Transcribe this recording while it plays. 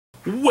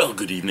Well,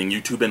 good evening,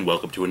 YouTube, and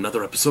welcome to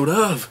another episode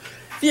of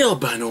the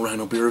Albino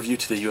Rhino Beer Review.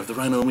 Today you have the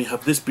Rhino, and we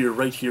have this beer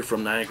right here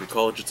from Niagara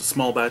College. It's a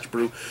small batch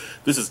brew.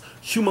 This is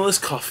Humulus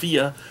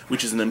Coffea,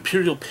 which is an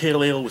Imperial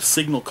Pale Ale with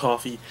Signal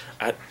Coffee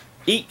at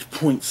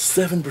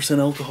 8.7%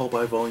 alcohol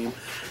by volume.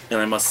 And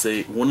I must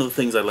say, one of the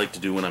things I like to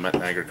do when I'm at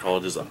Niagara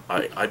College is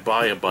I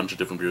buy a bunch of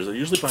different beers. I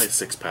usually buy a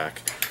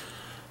 6-pack.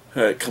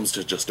 It comes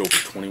to just over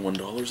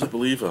 $21, I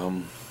believe.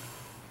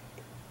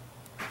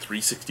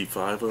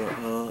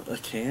 $3.65 a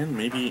can,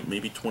 maybe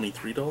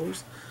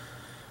 $23.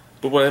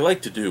 But what I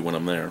like to do when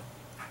I'm there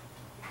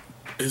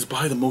is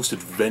buy the most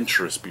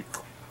adventurous beer.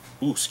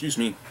 Ooh, excuse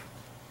me.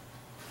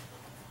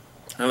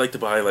 I like to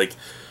buy like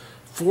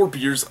 4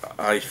 beers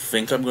I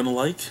think I'm gonna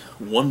like,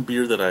 1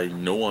 beer that I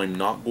know I'm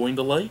not going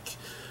to like,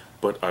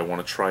 but I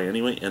want to try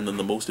anyway, and then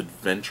the most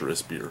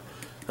adventurous beer.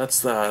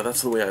 That's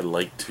the way I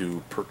like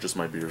to purchase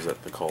my beers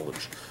at the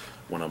college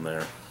when I'm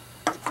there.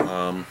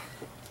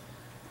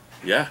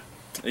 Yeah.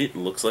 It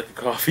looks like a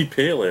coffee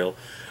pale ale.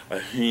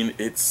 I mean,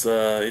 it's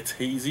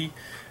hazy.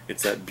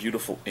 It's that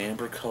beautiful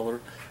amber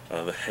color.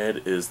 The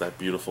head is that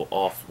beautiful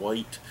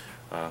off-white.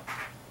 A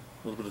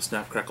little bit of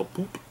snap, crackle,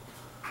 poop.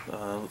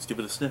 Let's give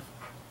it a sniff.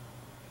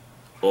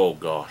 Oh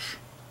gosh.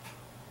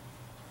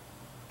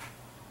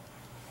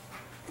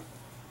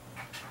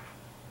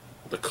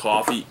 The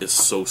coffee is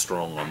so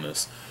strong on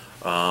this.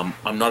 I'm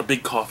not a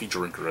big coffee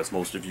drinker, as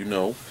most of you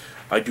know.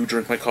 I do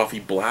drink my coffee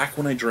black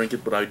when I drink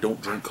it, but I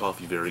don't drink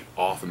coffee very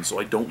often, so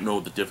I don't know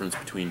the difference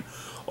between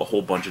a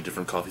whole bunch of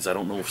different coffees. I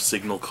don't know if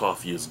Signal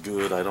coffee is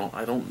good. I don't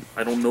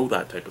know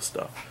that type of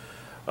stuff.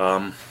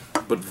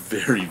 But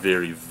very,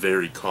 very,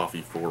 very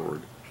coffee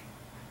forward.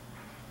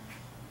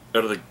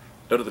 Out of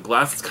the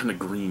glass, it's kind of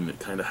green. It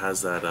kind of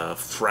has that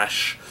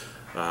fresh,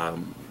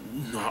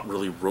 not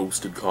really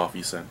roasted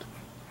coffee scent,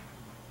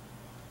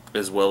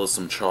 as well as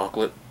some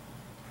chocolate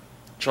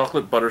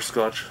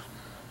butterscotch,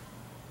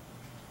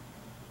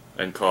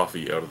 and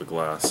coffee out of the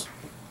glass.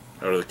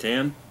 Out of the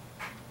can,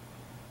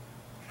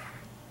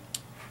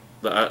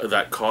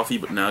 that coffee,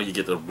 but now you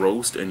get the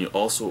roast, and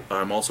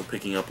I'm also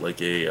picking up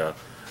like a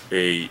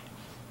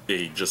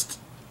just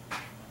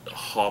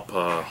hop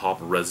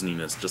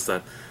resininess, just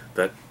that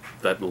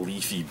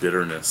leafy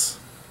bitterness.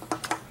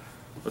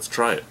 Let's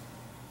try it.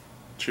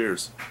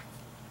 Cheers.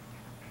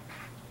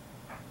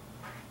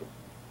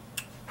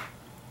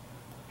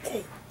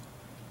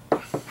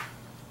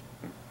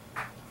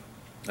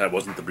 That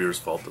wasn't the beer's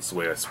fault, that's the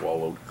way I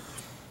swallowed.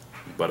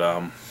 But,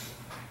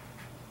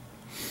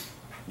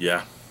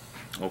 yeah.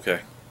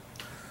 Okay.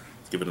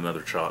 Let's give it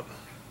another shot.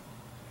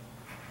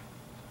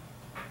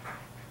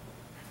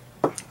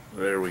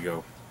 There we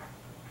go.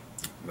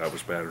 That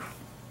was better.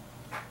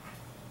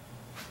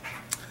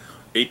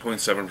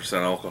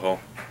 8.7% alcohol.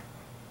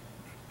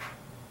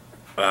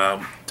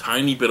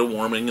 Tiny bit of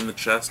warming in the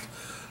chest.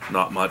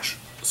 Not much.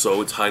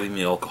 So it's hiding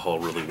the alcohol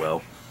really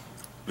well.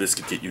 This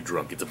could get you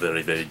drunk. It's a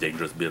very, very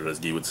dangerous beer, as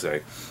Guy would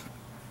say.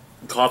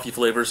 Coffee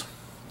flavors,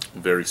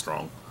 very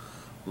strong.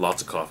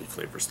 Lots of coffee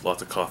flavors,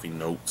 lots of coffee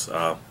notes.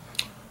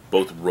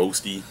 Both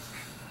roasty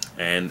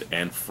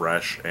and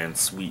fresh and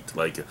sweet.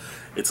 Like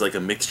it's like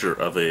a mixture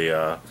of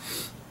a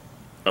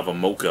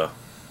mocha,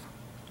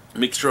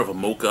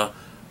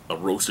 a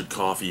roasted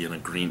coffee, and a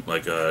green,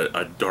 like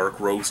a dark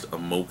roast, a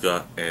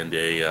mocha, and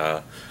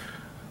a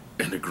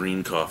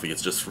green coffee.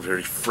 It's just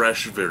very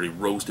fresh, very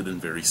roasted,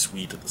 and very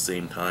sweet at the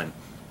same time.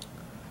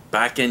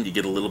 Back end, you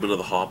get a little bit of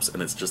the hops,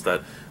 and it's just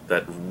that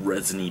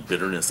resiny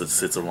bitterness that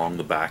sits along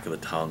the back of the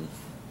tongue.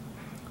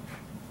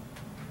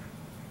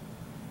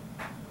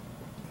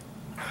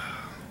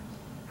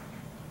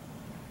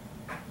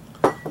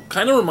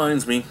 Kind of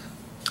reminds me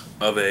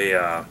of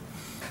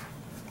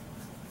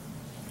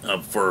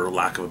for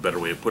lack of a better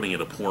way of putting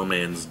it, a poor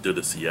man's Dieu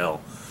de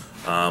Ciel.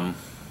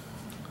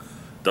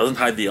 Doesn't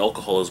hide the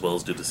alcohol as well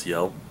as Dieu de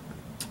Ciel,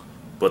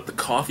 but the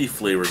coffee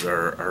flavors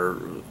are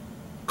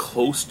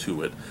close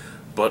to it.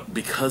 But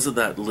because of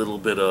that little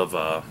bit of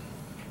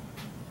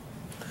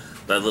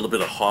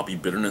hoppy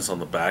bitterness on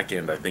the back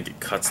end, I think it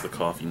cuts the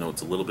coffee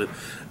notes a little bit.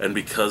 And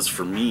because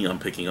for me, I'm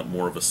picking up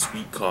more of a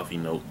sweet coffee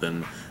note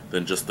than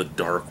just the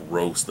dark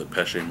roast that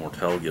Péché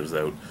Mortel gives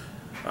out,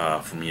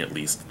 for me at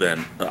least,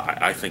 then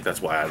I think that's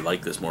why I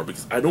like this more,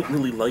 because I don't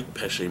really like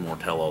Péché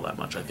Mortel all that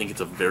much. I think it's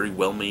a very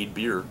well-made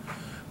beer,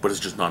 but it's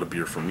just not a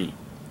beer for me.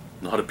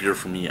 Not a beer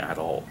for me at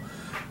all.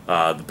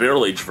 The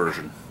barrel-aged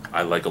version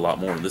I like a lot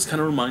more, and this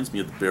kind of reminds me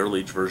of the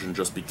barrel-aged version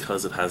just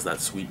because it has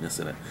that sweetness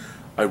in it.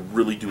 I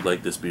really do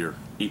like this beer.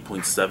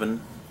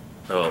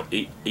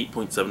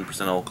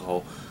 8.7%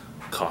 alcohol,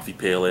 coffee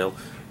pale ale.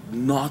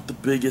 Not the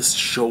biggest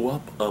show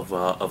up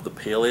of the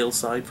pale ale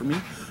side for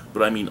me,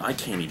 but I mean, I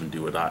can't even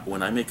do it.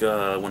 When I make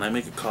a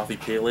coffee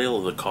pale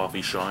ale, the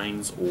coffee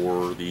shines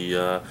or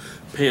the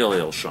pale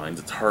ale shines.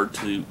 It's hard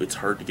to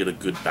get a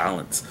good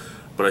balance,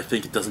 but I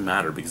think it doesn't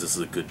matter because this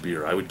is a good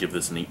beer. I would give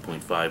this an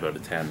 8.5 out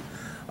of 10.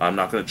 I'm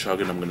not going to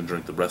chug it. I'm going to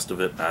drink the rest of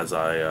it as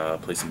I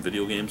play some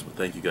video games. But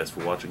thank you guys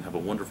for watching. Have a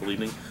wonderful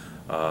evening.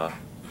 Humulus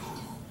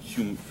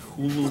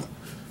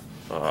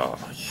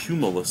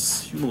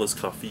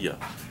Coffea.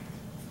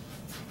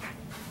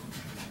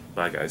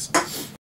 Bye, guys.